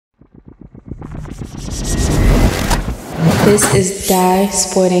This is Dye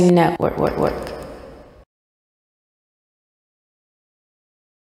Sporting Network.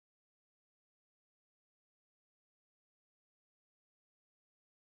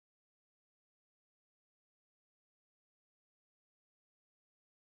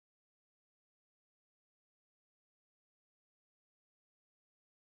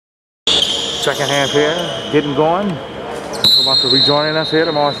 Second half here, getting going. Thanks so much for rejoining us here.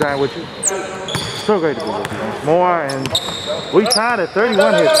 Tomorrow's Dye with you. So great to be with you once more. And we tied at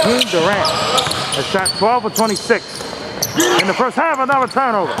 31 here. Team Durant has shot 12 of 26 in the first half. Another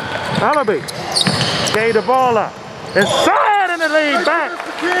turnover. Ellaby gave the ball up. Inside in the lead, back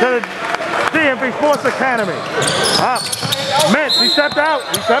to the DMV Sports Academy. Up. Mitch, he stepped out.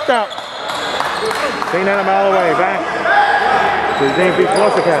 Seen that a mile away. Back to the DMV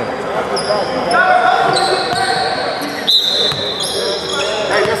Sports Academy.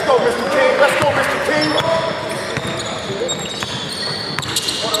 Hey, let's go, Mr. King. Let's go, Mr. King.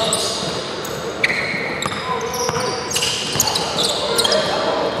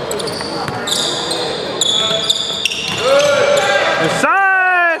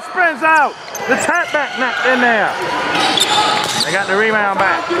 Inside, spins out. The tap back knocked in there. They got the rebound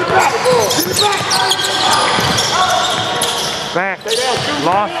back. Back,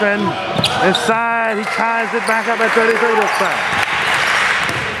 Lawson, inside, he ties it back up at 33 this time.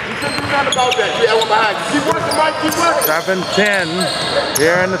 You shouldn't do nothing about that. Yeah, one behind you. Keep working, Mike, keep working. 7-10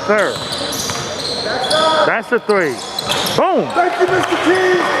 here in the third. That's the three. Boom! Thank you, Mr.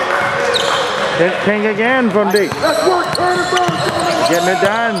 King. Hit King again from deep. Let's work, turn it on. Getting it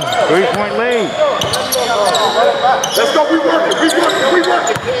done, 3-point lead. Let's go, we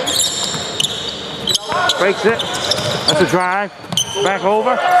working, King. Breaks it. That's a drive. Back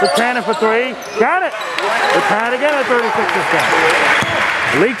over. Buchanan for three. Got it. We're tied again at 36 this time.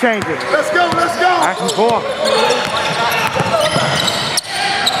 Lead changes. Let's go. Back and forth.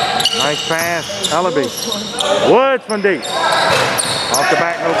 Nice pass. Ellaby. Woods from deep. Off the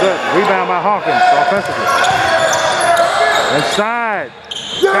back, no good. Rebound by Hawkins offensively. Inside.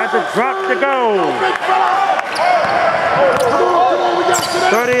 Got the drop to go.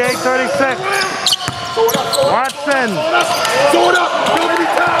 38-36. Watson.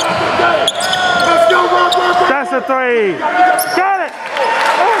 That's a three. Got it.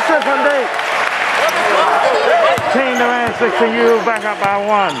 Watson from deep. Team Durant 16U back up by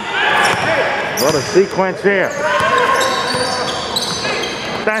one. What a sequence here.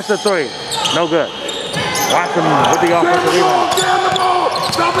 That's a three. No good. Watson with the offensive rebound.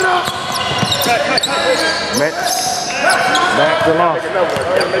 Mitch. Back to Lawson.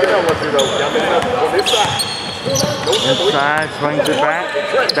 Inside, swings it back.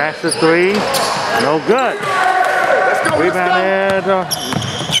 That's the three. No good. Rebound there to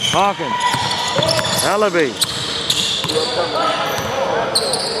Hawkins. Ellaby.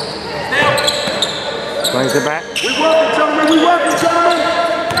 Swings it back. We working, gentlemen.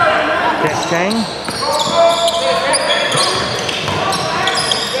 Catch King.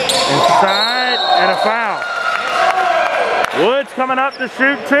 Inside and a foul. Woods coming up to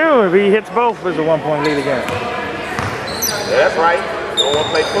shoot too. If he hits both, it's a 1-point lead again. Yeah, that's right. You don't want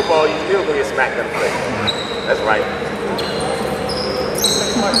to play football, you still gonna get smacked in the face. That's right.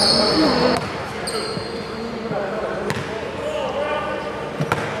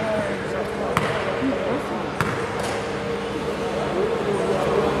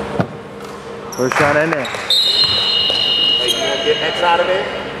 First shot in there. Hey, you want to get X out of there?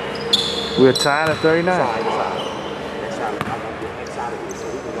 We're tied at 39.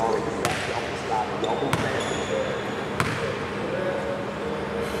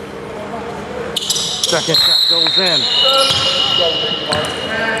 Second shot goes in.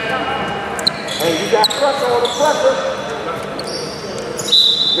 Hey, you got pressure on the pressure.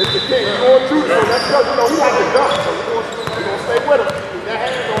 Mr. King, you're going through, so let's go. You know, we like to dunk, so we're going to stay with him. Keep that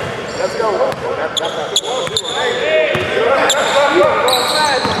hand on. Let's go. That's how it was.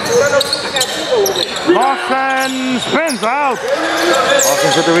 Lawson spins out.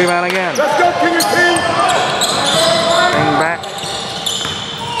 Lawson with the rebound again. Let's go, King and King. King back.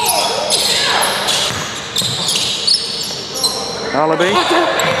 Ellaby.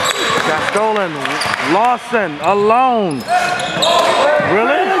 Got stolen. Lawson alone.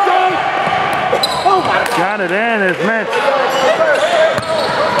 Really? Got it in. It's Mitch.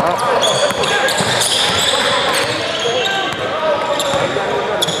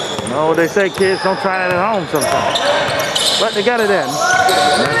 No, they say kids don't try it at home sometimes. But they got it in.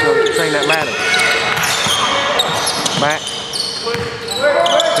 That's the thing that matters. Back.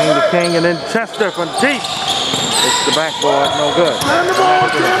 King to King and then Chester from deep. It's the backboard, no good. Turn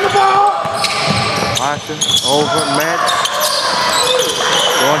the ball. Watson over Mitch.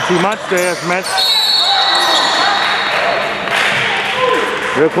 Going too much there, Smith.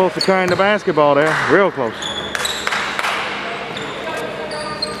 Real close to carrying the basketball there. Real close.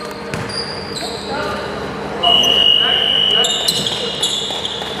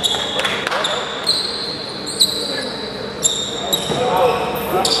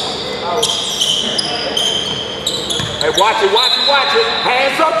 Hey, watch it, watch it, watch it.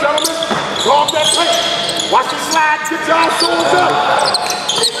 Hands up, gentlemen. Go off that plate. Watch the slide. Get y'all swords up.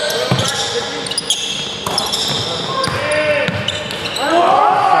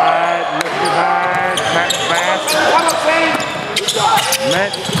 Side, lifted high, back fast. What I'm saying? Good job.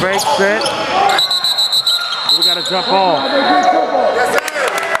 Met, breaks it. We got to jump off. Yes, sir.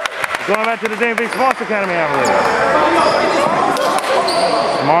 Going back to the DMV Sports Academy, I believe.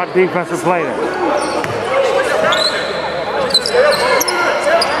 Smart defensive play there.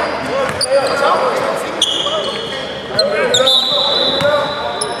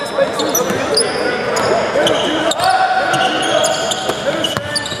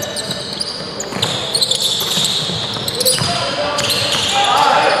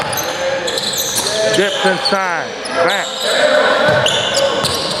 Dips inside, back.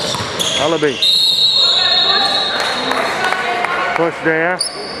 Ellaby. Push there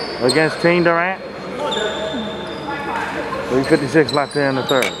against Team Durant. 3:56 left there in the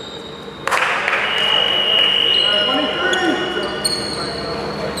third.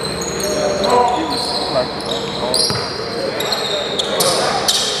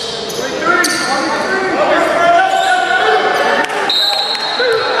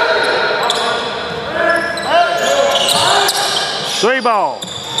 Three ball,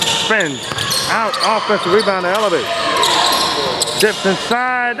 spins, out, offensive rebound to Ellaby. Dips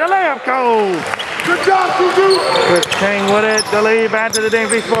inside, the layup goes. Good job, Juju. Chris King with it, the lead back to the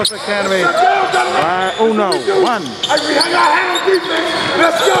DMV Sports Academy. By Uno, one. Hey, we got hands defense.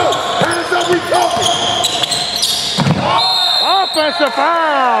 Let's go. Hands up, we talking. Offensive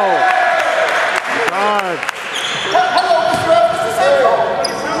foul. God.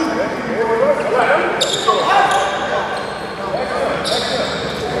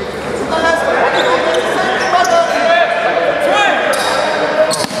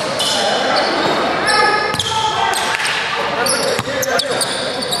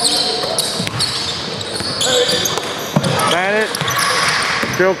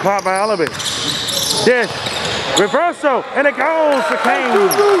 Still caught by Ellaby. Dish. Reversal. And it goes to King.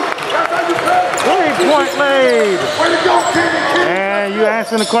 3-point lead. And you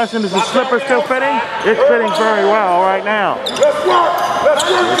asking the question, is the slipper still fitting? It's fitting very well right now. There's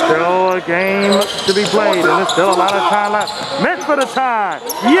still a game to be played, and there's still a lot of time left. Mitch for the tie.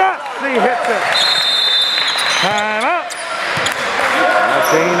 Yes, he hits it. Time up.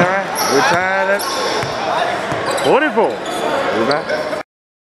 Team Durant retired at 44. We're back.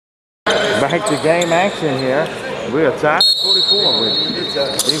 Back to game action here. We are tied at 44 with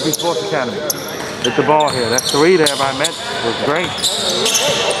DMV Sports Academy. Hit the ball here. That three there by Metz was great.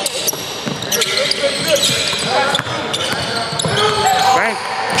 Bank.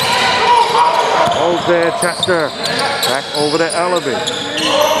 Holds there, Chester. Back over to Ellaby.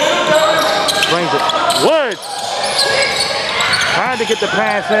 Brings it. Woods. Trying to get the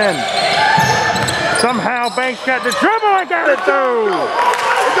pass in. Somehow Banks got the dribble and got it through.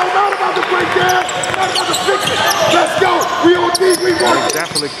 It don't matter about the breakdown, it's not about the fix it. Let's go. We on deep, we want it.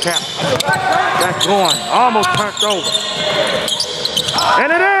 Definitely kept that going. Almost turned over. And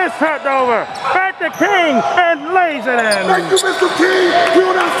it is turned over. Back to King and lays it in. Thank you, Mr. King. We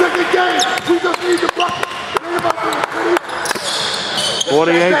on our second game. We just need the bucket.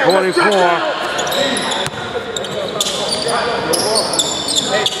 48-44.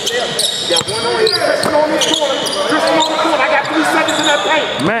 Got one on here. Tristan on this corner. Tristan on the corner. I got 3 seconds in that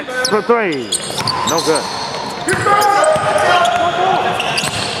paint. Metz for three. No good.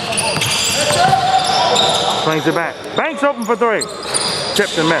 Swings it back. Banks open for three.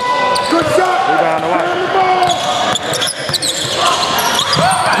 Tipped and Metz. Good shot. Rebound to White.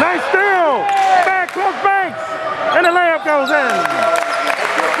 Nice steal. Back close Banks. And the layup goes in.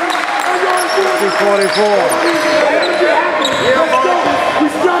 44. We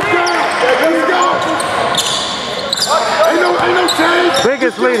stop down. Let's go. Ain't no change.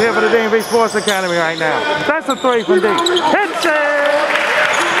 Biggest lead here for the DMV Sports Academy right now. That's a three from deep. Hits it!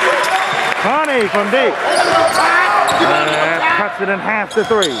 Connie from deep. Cuts it in half to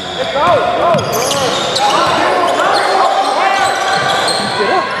three.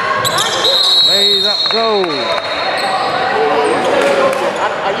 Lays up goal.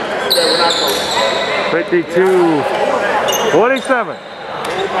 52-47.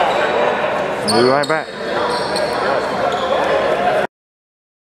 We'll be right back.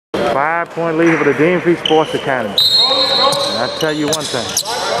 5-point lead for the DMV Sports Academy. And I tell you one thing,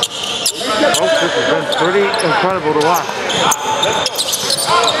 folks, this has been pretty incredible to watch.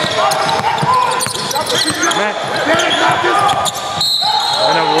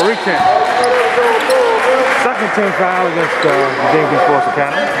 And a reach-in. Second team foul against the DMV Sports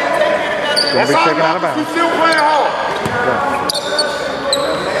Academy. Going to be taken out of bounds. Still playing hard. Yeah.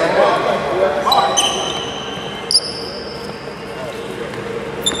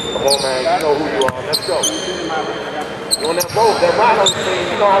 Come on, man. You know who you are. Let's go. You on that boat, that rhino team.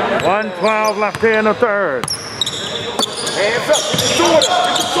 You know how we 1:12 left here in the third. hands up. Get the sword up.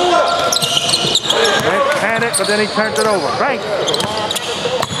 Get the sword up. Banks had it, but then he turned it over. Banks.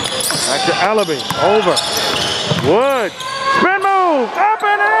 Back to Ellaby. Over. Wood. Spin move. Up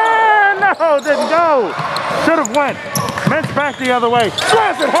and in. No, didn't go. Should have went. Mintz back the other way.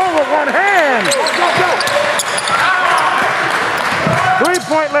 Slaps it home with one hand.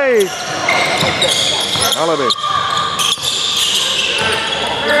 3-point lead. Ellaby.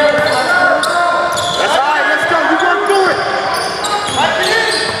 That's all right. Let's go. You gonna do it.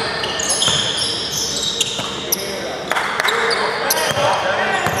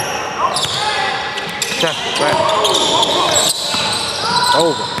 Chester, back.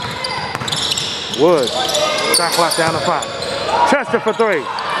 Over. Wood. Shot clock down to 5. Chester for 3.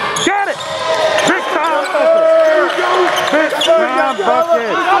 Got it! Big time bucket! Big time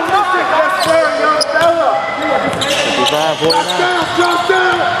bucket! 55-49.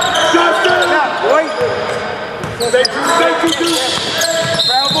 Just down. Wait. Stay true.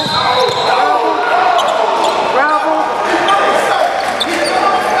 Travel.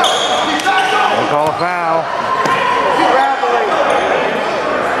 Don't call a foul.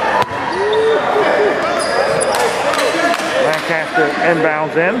 Lancaster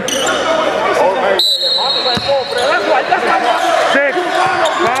inbounds in. 6,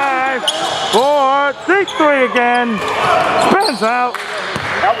 5, 4, 6, 3 again. Spins out.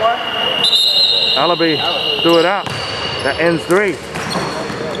 Ellaby threw it out. That ends 3.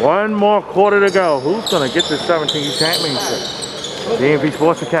 One more quarter to go. Who's going to get this 17U championship? DMV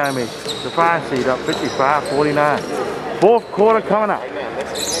Sports Academy, the 5 seed, up 55-49. Fourth quarter coming up.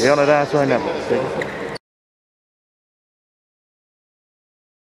 Here on the Dance Right Network.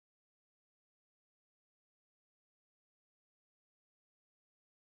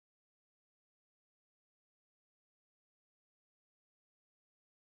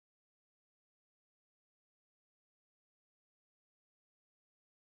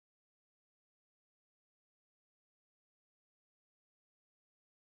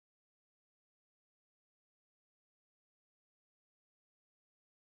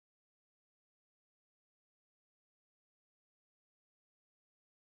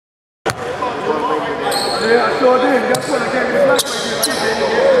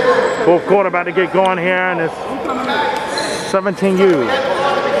 Fourth quarter about to get going here, and it's 17U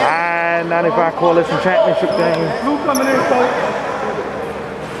I-95 Coalition Championship game.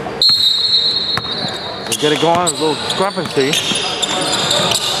 To get it going, there's a little discrepancy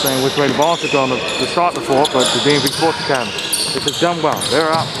saying which way the ball should go to start the fourth, but the DMV Sports Academy. It's a jump ball.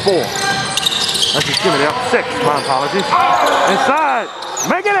 They're up 4. They're up 6. My apologies. Inside.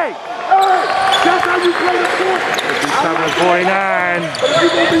 Make it 8. That's how you play the court. 57-49.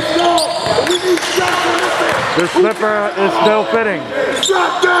 The slipper is still fitting.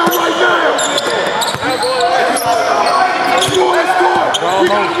 Shot down right now.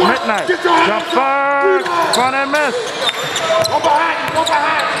 Almost midnight. Jump third. Front and miss. Go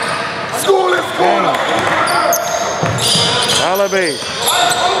behind. Score this corner. Ellaby.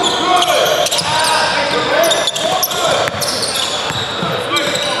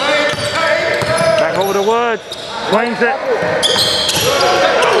 Back over to Woods. Swings it.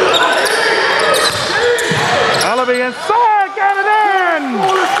 Ellaby inside. Got it in.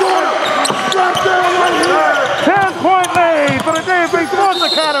 10-point lead for the DMV Sports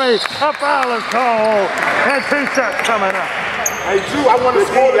Academy. A foul is called. And 2 shots coming up. Hey, Drew, I want to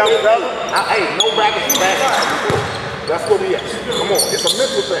see you. Hey, no brackets back. That's what we at. Come on, it's a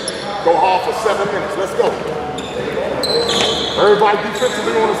mental thing. Go hard for 7 minutes. Let's go. Everybody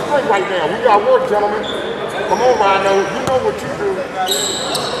defensively on the string right now. We got work, gentlemen. Come on, Rhino. You know what you do.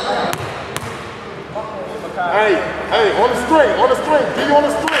 Hey, on the string. Be on the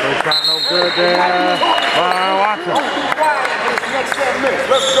string. It's not no good there. Watch him. Don't be quiet in this next 7 minutes.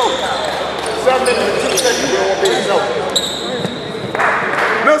 Let's go. 7 minutes and 2 seconds. You don't want to be no.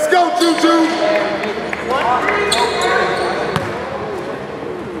 Let's go, Juju.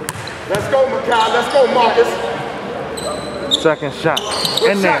 Let's go, Makai. Let's go, Marcus. Second shot.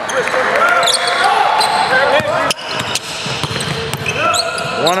 In there.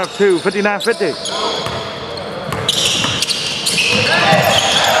 1 of 2, 59-50.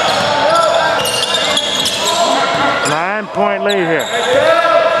 Nine-point lead here.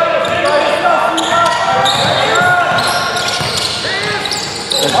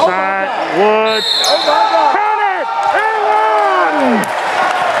 Inside, Woods. Count it! And one!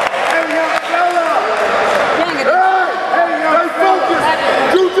 Hey, young fella! Hey, young focus!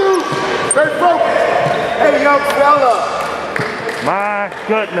 Juju! Stay focused! Hey, young fella! My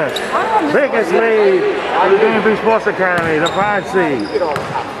goodness. Biggest lead for the DMV Sports Academy, the 5 seed.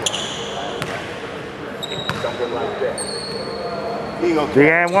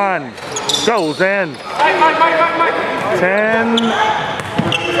 DN 1 goes in. 10.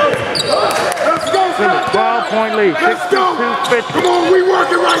 Let's go, 12-point lead. Let's go! 62-50. Come on, we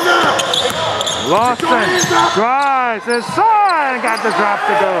working right now! Lawson drives inside and got the drop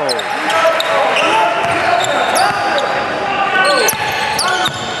to go.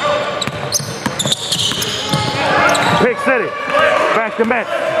 Pick City, back to Met.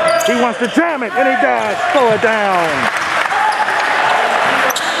 He wants to jam it, and he does. Throw it down.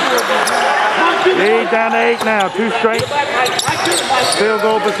 Lead down to 8 now, 2 straight. Field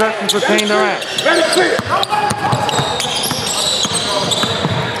goal possession for Team Durant. Let it clear!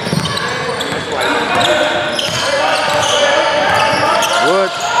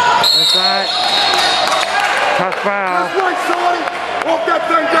 Woods inside. Tough foul. That's right, Shorty! Walk that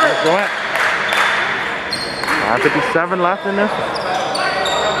thing down! Durant. 5:57 left in this.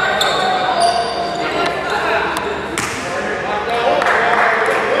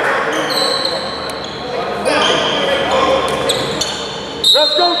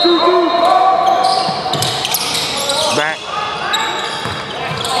 Let's go, Juju! Back.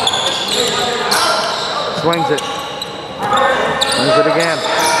 Swings it. Swings it again.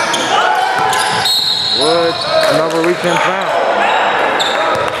 Woods, another reach-in foul.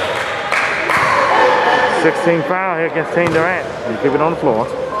 16 foul here against Team Durant. You keep it on the floor.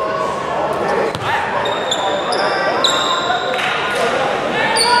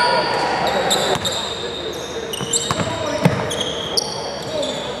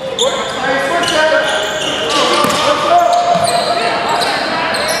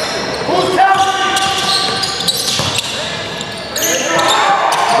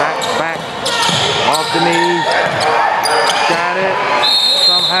 Back, off the knees. Got it.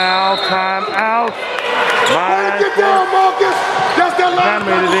 Somehow, time out. Get down, Marcus! That's that line!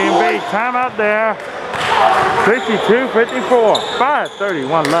 Academy to DMV. Time out there. 52-54.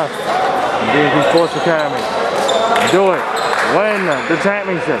 5:31 left. DMV Sports Academy. Do it. Win the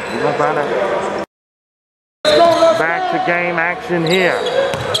championship. You're going to find out. Back to game action here.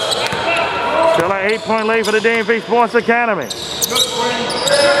 Still an 8-point lead for the DMV Sports Academy.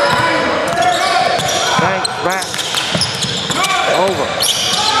 Thanks back. Over.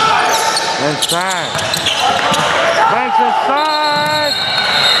 Inside. Banks inside.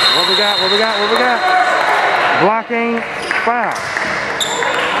 What we got? Blocking foul.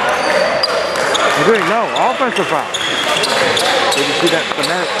 Agreed, no. Offensive foul. Did you see that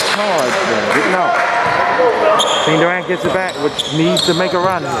phonetic charge there? Didn't know. Team Durant gets it back, which needs to make a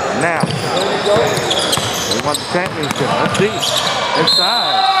run here. Now. We want the championship. Let's see.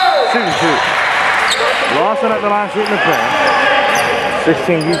 Inside. Shooting two. Lawson at the line shooting the play.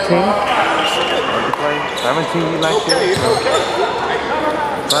 16U team. 17U next year.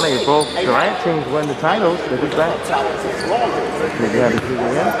 Funny, if both Durant teams win the titles, they'll be back.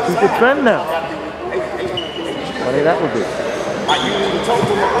 Keep the trend now. Funny that would be.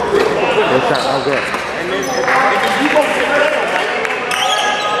 It's not no good.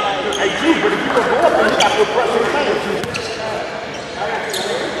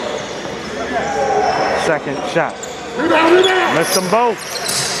 Second shot. Missed them both.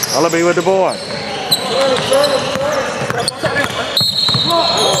 Ullaby with the board.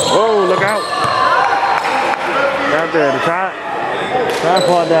 Whoa, look out. Out there, the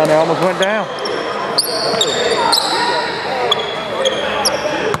tripod down there almost went down.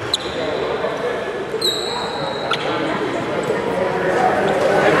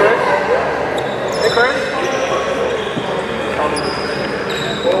 Hey, Chris.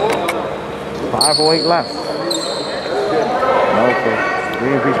 5:08 left. Okay.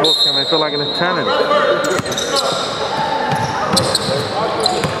 DMV Sports coming, I feel like an eternity.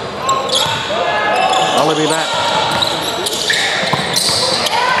 I'll be back.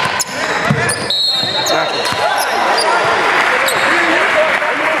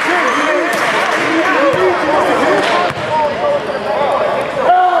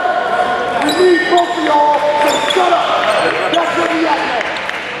 We need both of y'all to shut up. That's where we at now.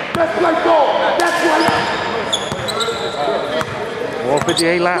 Let's play ball. That's where we at.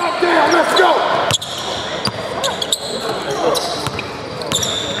 58 left. Drop down, let's go.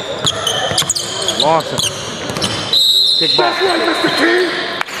 Lawson. Kick ball. That's right, Mr. King.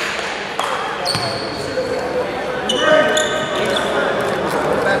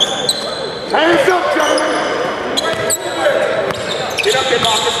 Hands up, gentlemen. Get up there,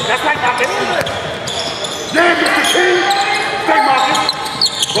 Marcus. That's right, Marcus. Yeah, Mr. King. Stay, Marcus.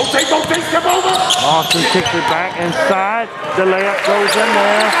 Rotate, step over. Lawson kicks it back inside. The layup goes in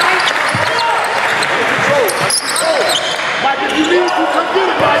there. Mike, if you need to, come get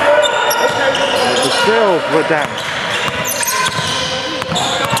it, Mike. Okay. The Sills with that.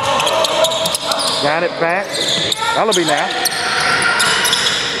 Got it back. Ellaby now.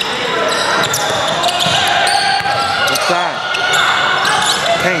 Inside.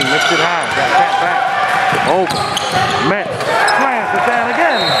 King lifts it high. Got that back. Over. Met. Slams it down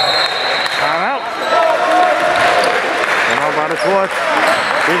again. Time out. And all by the course.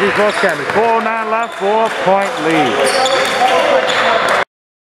 DMV Sports Academy. 4:09 left. 4-point lead.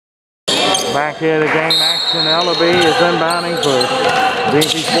 Back here, the game action. Ellaby is inbounding for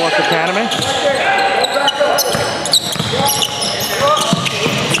DMV Sports Academy.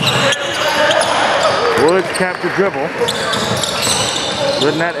 Woods kept the dribble.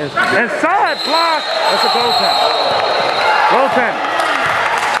 Good net is inside block. That's a goaltend. Goaltend.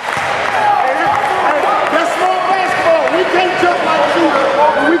 That's small basketball. We can't jump like you,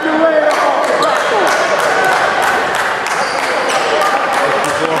 but we can lay it up off the backboard.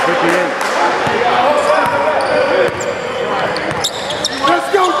 54-58. Let's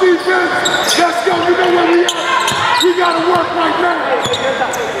go, defense. Let's go. You know where we at. We got to work right now. You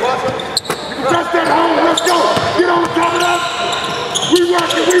can touch that home. Let's go. Get on top of that. We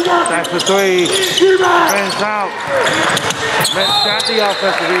working. That's the three. Finish out. Mets got the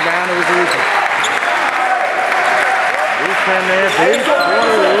offensive rebound. It was easy. He's in there. Big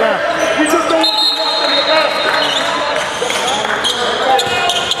quarter left. We just don't want to get lost in the basket.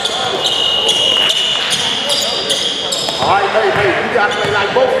 All right, hey, you got to play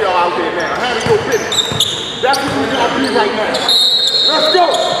like both of y'all out there now. Handle your business. That's what we got to be right now. Let's go.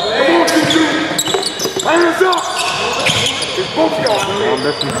 Come on, T2. Hands up. It's both of y'all out there.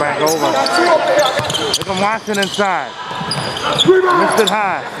 This is back over. Look at Watson inside. Missed it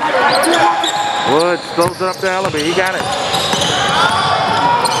high. Woods throws it up to Ellaby. He got it.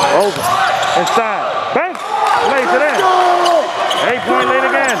 Over. Inside. Bank. Lays it in. 8-point lead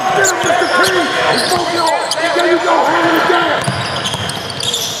again. There you go. Hand it down.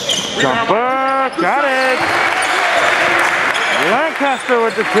 Jumper. Got it. Lancaster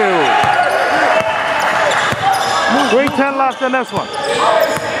with the 2. 3:10 left in this one.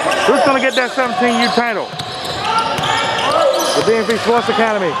 Who's going to get that 17U title? The DMV Sports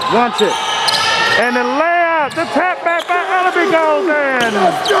Academy wants it. And the layup, the tap back by Ellaby goes in.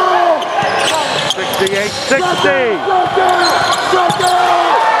 68-60.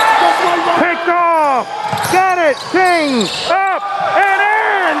 Picked off. Got it. King up and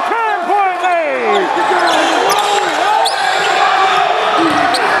in. 10-point lead.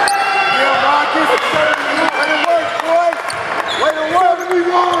 Yeah, Marcus. Way to work, boy. Way to work.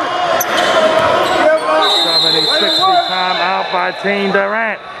 70-60 time out by Team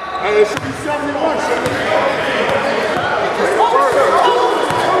Durant. Hey, it should be 71, shouldn't it?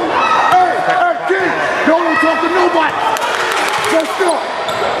 Hey, King, don't talk to nobody. Just go.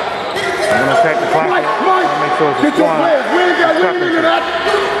 I'm going to check the clock. Mike, Make sure it's get your players. We ain't got into that.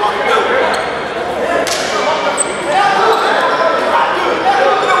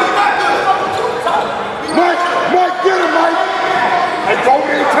 Mike, get him, Mike. Hey, go over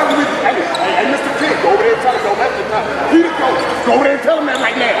there and tell him. Hey, Mr. King, go over there and tell him. Don't let him come. He the coach. Go over there and tell him that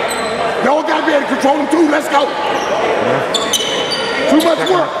right now. Y'all got to be able to control him too. Let's go. Too much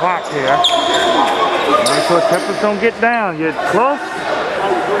Checking work. the clock here. Make sure tempers don't get down. You're close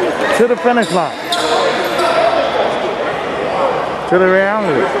to the finish line. To the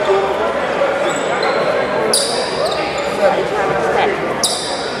reality.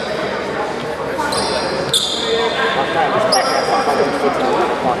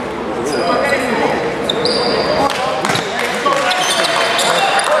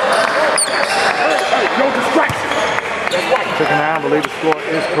 No distraction. Checking out, I believe the score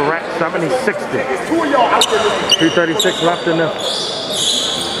is correct. 70-60. 2:36 left in this.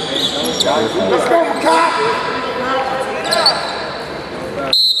 Let's go, Makai.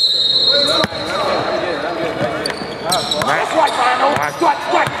 That's right, Rhino.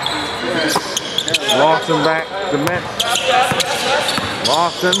 Strike. Lawson back to Mint.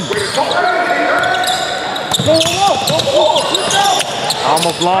 Lawson.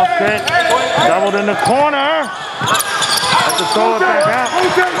 Almost lost it. Doubled in the corner. At to throw it back out.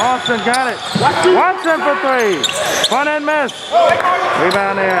 Lawson got it. Watson for three. Front end miss.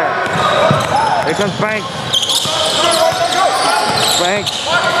 Rebound there. Here comes Banks. Banks.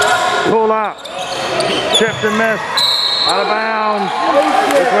 Pull up. Tipped and missed. Out of bounds.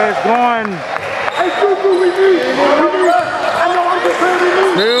 That's where it's going.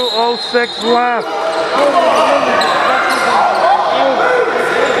 2:06 left.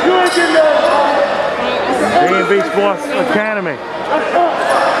 DMV Sports Academy. Let's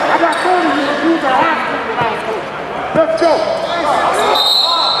go.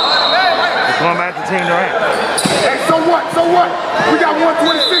 It's going back to Team Durant. Hey, so what? So what? We got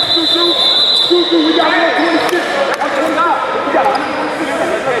 126, Tutu. Tutu, we got 126. We got 126.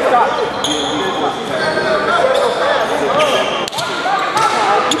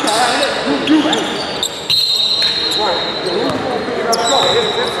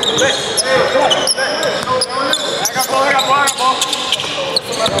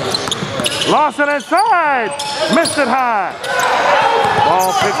 Lawson inside. Missed it high.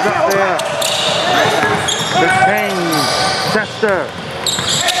 Ball picked up there. 15. Chester.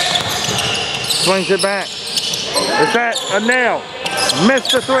 Swings it back. Is that a nail?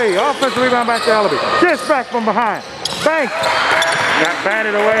 Missed the three. Offensive rebound back to Ellaby. Just back from behind. Banks. Got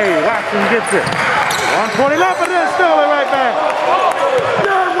batted away. Watson gets it. 120 left, but then still it right back.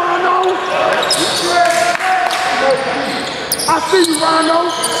 Yeah, Rondo. I see you,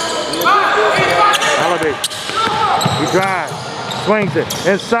 Rondo. Ellaby. He drives. Swings it.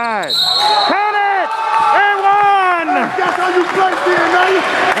 Inside. Count it! And one! That's how you play, DNA.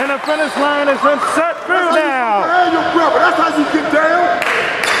 And the finish line is in set through now. Hey, your brother. That's how you get down.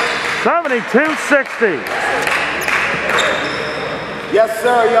 72-60. Yes,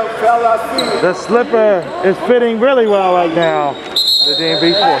 sir, young fella. I see you. The slipper is fitting really well right now. The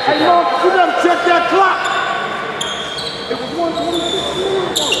DMV Sports Hey, Academy. you better check that clock. It was 126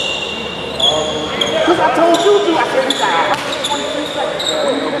 minutes. Because I told you to. I said we got 123 seconds.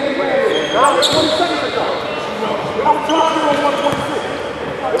 Now it's 20 seconds ago. I was talking on 126.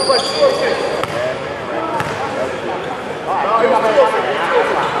 It was like 4 seconds.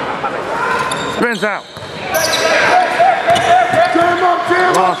 Spins out. Jam up,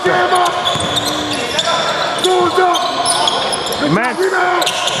 jam up, jam up. Goes up. Man,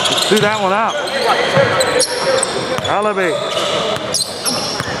 do that one out. Ellaby.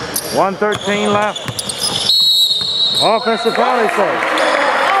 1:13 left. Offensive foul, they say.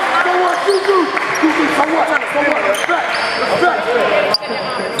 So what you do? You do so what? So what? Respect. Respect.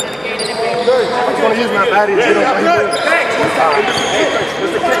 I'm going to use my body to get on my head.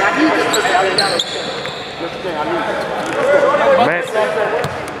 Mr. King, I need this. Mr. King, I need this. Man.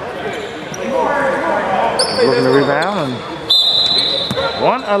 Looking to rebound and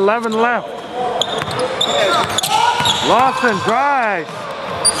 1:11 left. Lawson drives.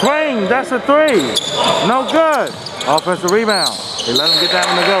 Swing, that's a three. No good. Offensive rebound. They let him get that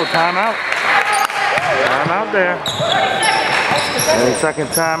one to go. Timeout. Timeout there. And second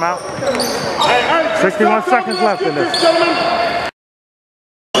timeout. 61 seconds left in this.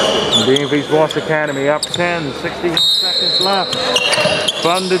 DMV Sports Academy up 10. 61 seconds left.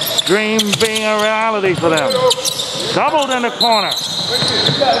 Fun to dream being a reality for them. Doubled in the corner.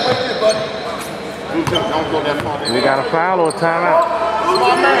 We got a foul or a timeout?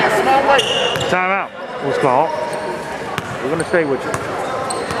 Timeout was called. We're going to stay with you.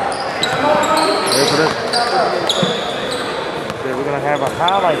 Here for this. We're going to have a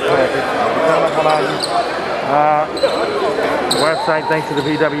highlight package. Website thanks to the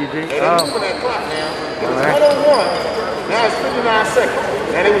VWG. It was 101. Now it's 59 seconds.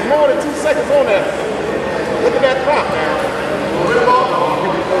 And it was more than 2 seconds on there. Look at that clock, man.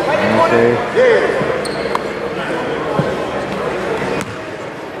 Okay. Yeah.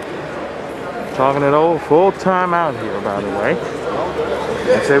 Talking it over, full time out here, by the way.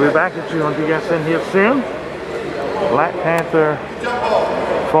 And say we're back at you on DSN here soon. Black Panther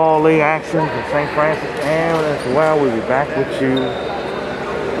Fall League action from St. Francis, and as well we'll be back with you.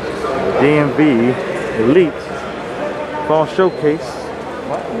 DMV Elite Fall Showcase.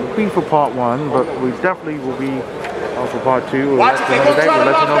 Well, we'll be for part 1, but we definitely will be on for part 2. We'll let you know today. We'll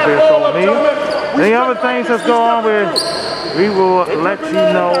let you know via social media. Any other things that's going on with, we will let you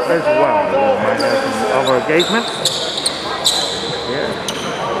know as well. We might have some other engagements. Yeah.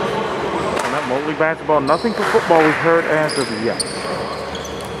 Not mostly basketball, nothing for football we've heard as of yet.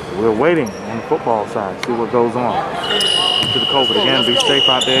 We're waiting on the football side, see what goes on. To the COVID again, be safe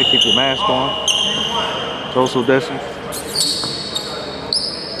out there, keep your mask on. Social distance.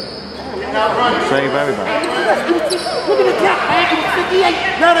 Save everybody. Look at the clock.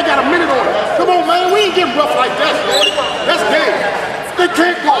 58. Now they got a minute on it. Come on, man. We ain't getting rough like that, Shorty. That's game. They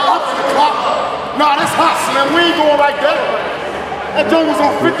can't go up to the clock. Nah, that's hot, Slim. We ain't going like that. That joint was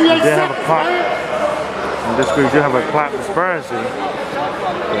on 58 seconds, man. In this group, you have a clock disparity.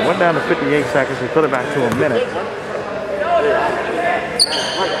 It went down to 58 seconds. We put it back to a minute.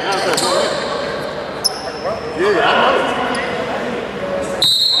 Yeah, I know.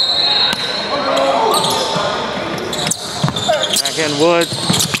 Back in Woods.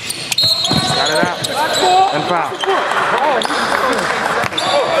 Got it out. And foul.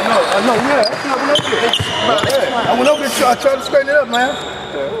 I know, yeah. I went over there, I tried to straighten it up, man.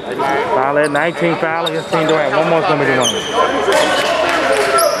 Foul at 19 foul against Team Durant. One more is going to be the one.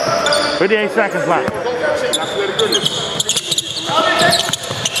 58 seconds left.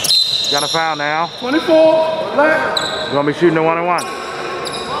 Got a foul now. 24, black. He's going to be shooting the one-on-one.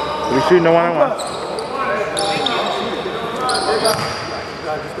 He'll be shooting the one-on-one.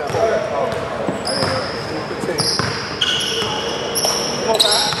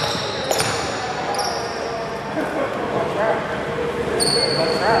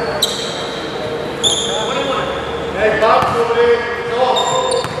 Hey, Bob, over there.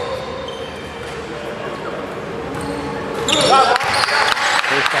 It's off.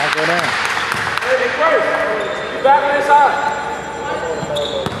 First time go down. Hey, first. You back on this side.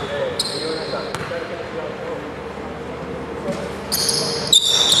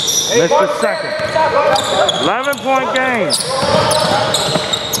 Missed the second. 11-point game.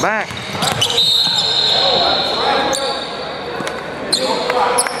 Back.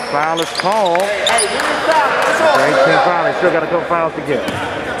 Foul is called. 18 foul. They still got a couple fouls to get.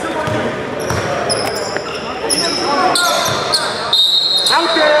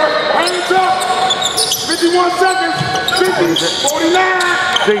 Out there. Hands up. 51 seconds. 50. 49.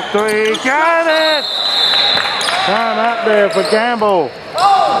 6-3. Got it. Time up there for Gamble.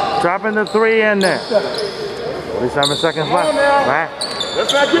 Dropping the 3 in there. 47 seconds left. Back.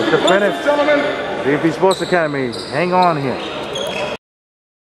 Let's not get the finish, gentlemen. DMV Sports Academy. Hang on here.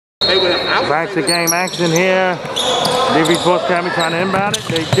 Back to game action here. DMV Sports Academy trying to inbound it.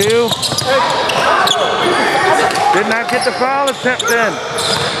 They do. Did not get the foul attempt in.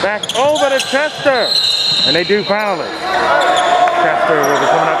 Back over to Chester. And they do foul it. Chester will be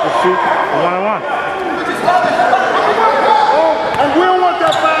coming up to shoot the one-on-one. And we don't want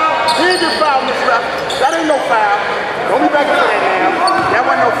that foul. He ain't get fouled, Mr. Ref. That ain't no foul. Don't be back into that now. That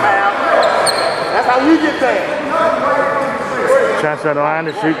wasn't no foul. That's how we get there. Chester at the line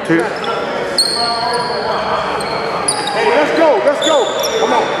to shoot 2. Hey, let's go. Let's go.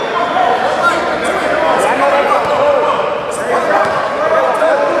 Come on. I know that's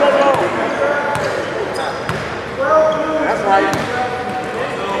That's right.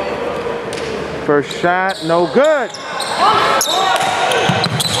 First shot, no good.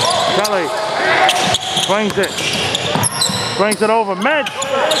 Kelly swings it. Brings it over. Mitch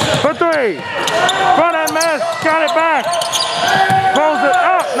for 3. Front end miss. Got it back. Pulls it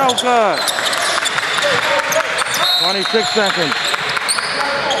up. No good. 26 seconds.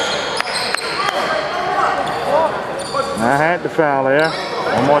 I had the foul there.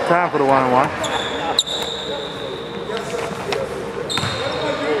 One more time for the one-on-one.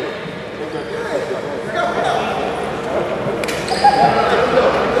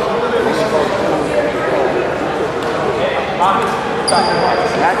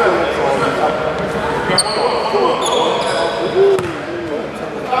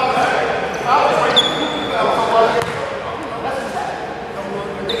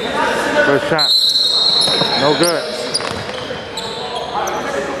 First shot, no good.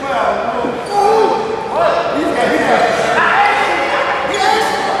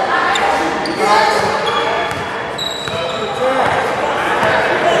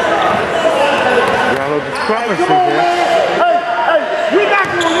 Got a little discrepancy here. Hey, we're not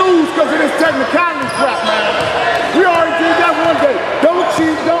going to lose because of this technicality crap, man. We already did that one day. Don't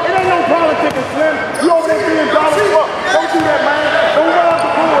cheat, don't. It ain't no politicking, Slim. You over there being Donald Trump. Don't do that, man. Don't run out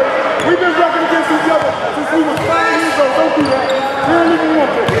the boys. We've been working against each other since we was 5 years old. Don't do that. We don't even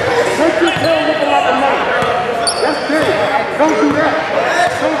want to. Make your tail looking like a knife. That's dead. Don't do that.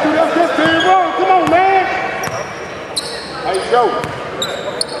 Don't do that. That's dead wrong. Come on, man. Hey, yo.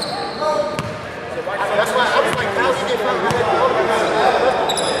 That's why I was like, how you get from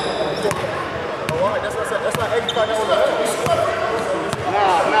That's like 85 years old.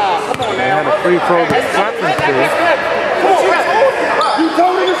 Nah, come on now. They had a free throw discrepancy. Come on, you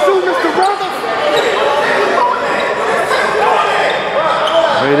told him to shoot, Mr. Brother.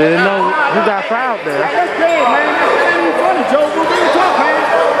 We didn't know who got fouled there. That's dead, man. That ain't even funny, Joe. We're going to talk, man.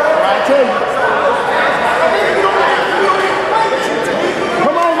 I tell you.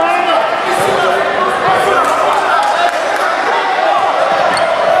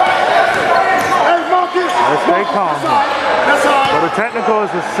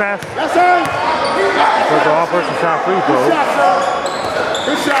 success. That's it. With the all-person shot free throw. Good shot, sir.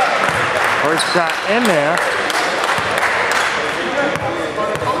 Good shot. First shot in there.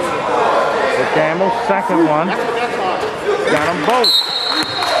 The Campbell, second one. Got them both.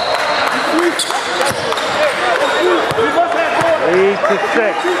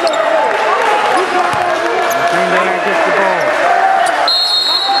 8-6. Team Durant gets the ball.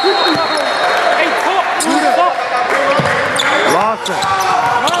 Lawson.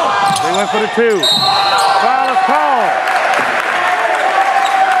 They went for the 2. Foul is called.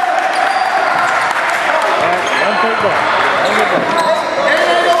 One take ball.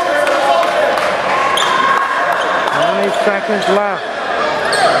 20 seconds left.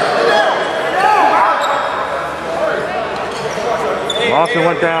 Lawson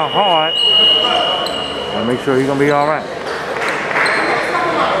went down hard. I'll make sure he's gonna be all right.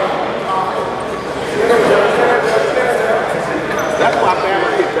 That's why Bama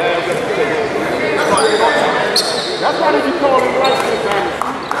get bad reputation. That's why they be calling license Bama.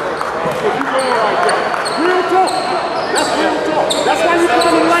 Because you going like that. Real talk. That's real talk. That's why you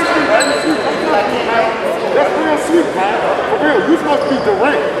call them license Bama. That's real sweet, man. For real, you supposed to be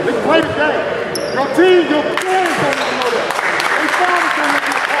Durant. They play the game. Your team, your fans don't even know that. They fathers don't even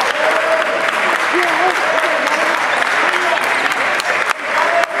know that.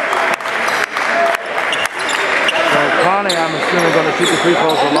 Connie, I'm assuming, going to shoot the free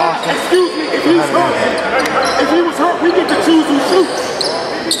throws for Lawson. Excuse me, if he's hurt, if he was hurt, we get to choose who shoots.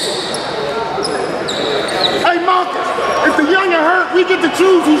 Hey, Marcus, if the young are hurt, we get to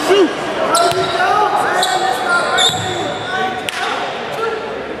choose who shoots.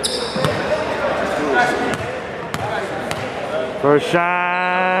 First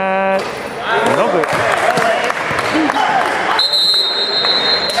shot. No good.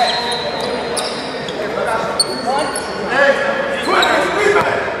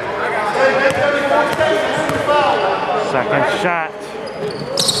 Second shot.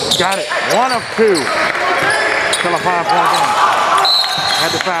 Got it. 1 of 2. Still a 5-point game.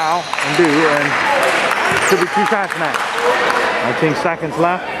 Had to foul and do, and should be 2 shots now. 19 seconds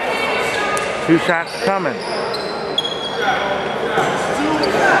left. 2 shots coming.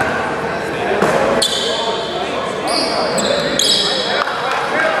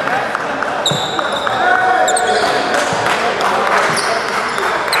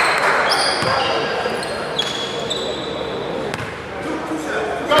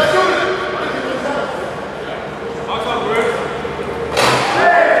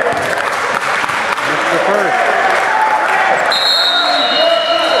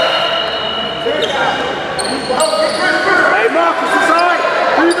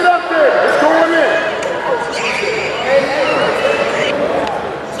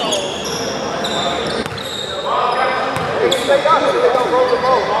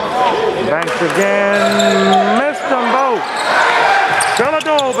 Banks again, missed them both. Still a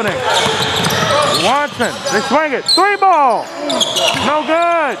door opening. Watson, they swing it. 3 ball. No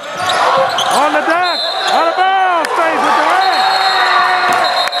good. On the deck. Out of bounds. Stays with Durant.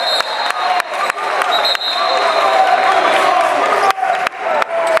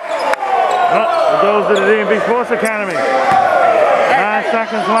 Oh, it goes to the DMV Sports Academy. 9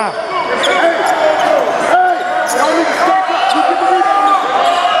 seconds left.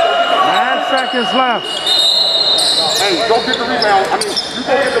 Seconds left. Hey, don't get the rebound. I mean, you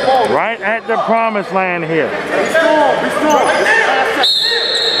go get the ball. Right at the promised land here. Be strong, be strong.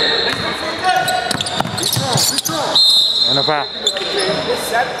 Be strong. And a foul.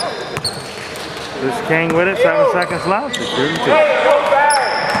 This King with it. 7 seconds left. He's shooting 2.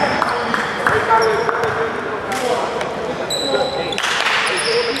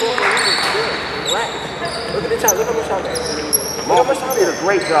 Look at the shot. Look at the shot. Marcus did a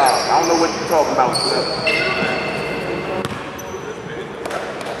great job. I don't know what you're talking about, Slim.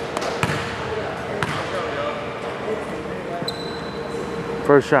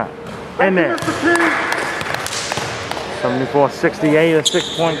 First shot. In there. 74-68, a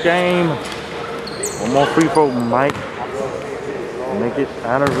 6-point game. One more free throw, Mike. Make it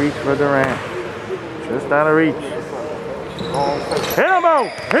out of reach for Durant. Just out of reach. Hit them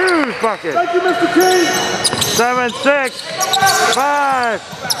both. Huge bucket. Thank you, Mr. King. 7-6. 5.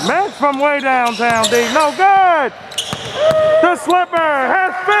 Miss from way downtown, D. No good. The slipper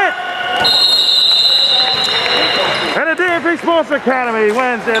has fit. And the DMV Sports Academy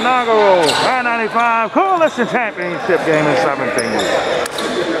wins the inaugural I-95 Coalition Championship game in 17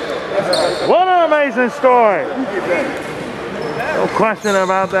 years. What an amazing story. No question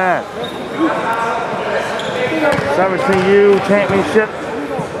about that. 17U Championship.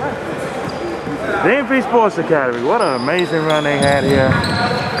 DMV Sports Academy, what an amazing run they had here.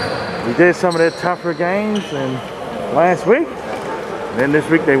 We did some of their tougher games and last week. And then this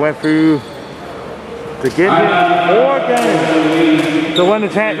week they went through to get here 4 games to win the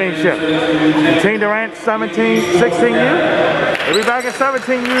championship. Team Durant 16U. They'll be back at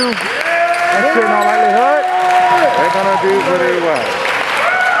 17U. That's in all likelihood. They're gonna do pretty well.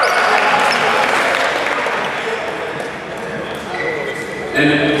 And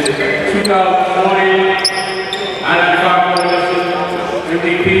 2020 I-95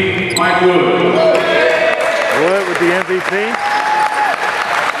 MVP, Mike Wood. Wood with the MVP.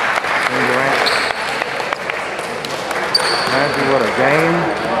 And Durant. Imagine what a game.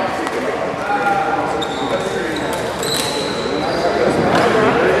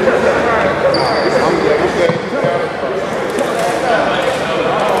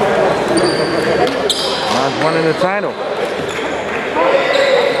 Winning the title.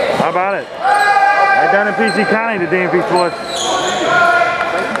 How about it? Right down in PG County, the DMV Sports.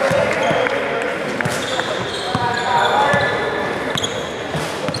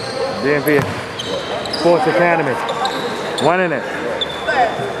 DMV Sports Academy. Winning it.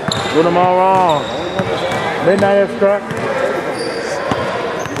 Doing them all wrong. Midnight has struck.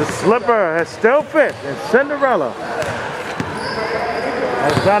 The slipper has still fit, and Cinderella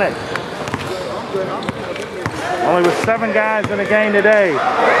has done it. Only with 7 guys in the game today.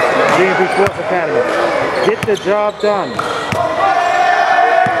 DMV Sports Academy. Get the job done.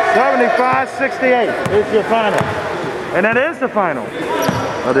 75-68 is your final. And that is the final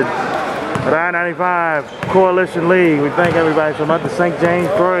of the I-95 Coalition League. We thank everybody so much. The St. James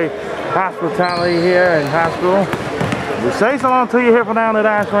Prairie hospitality here in hospital. We say so long to you here from down at the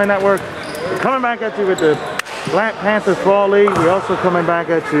Ashland Network. We're coming back at you with the Black Panthers Fall League. We're also coming back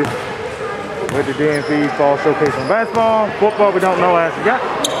at you with the DMV Fall Showcase on basketball. Football, we don't know as yet.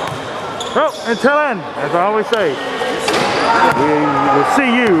 So, until then, as I always say, we will see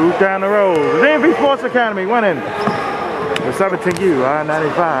you down the road. The DMV Sports Academy winning the 17U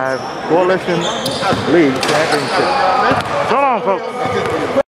I-95 Coalition League Championship. So long, folks.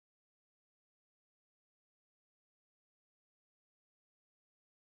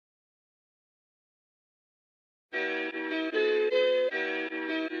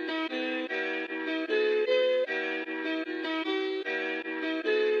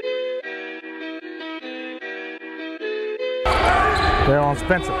 They're on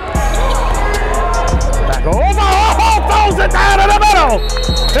Spencer. Back over. Oh, throws it down in the middle.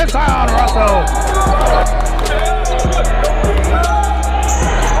 It's on Russell.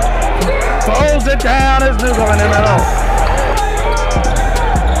 Throws it down. It's Newcomb in the middle.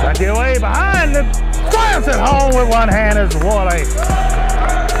 Back the way behind. Slams it home with one hand is Wally.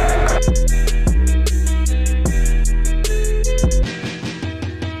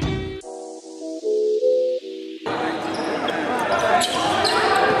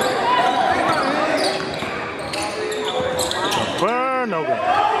 No good.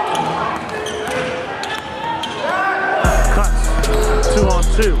 Cuts.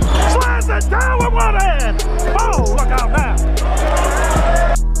 2-on-2. Slams it down with one hand. Oh, look out now.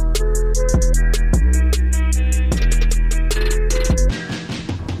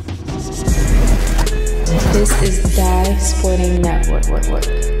 This is Die Sporting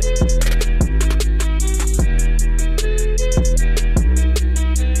Network.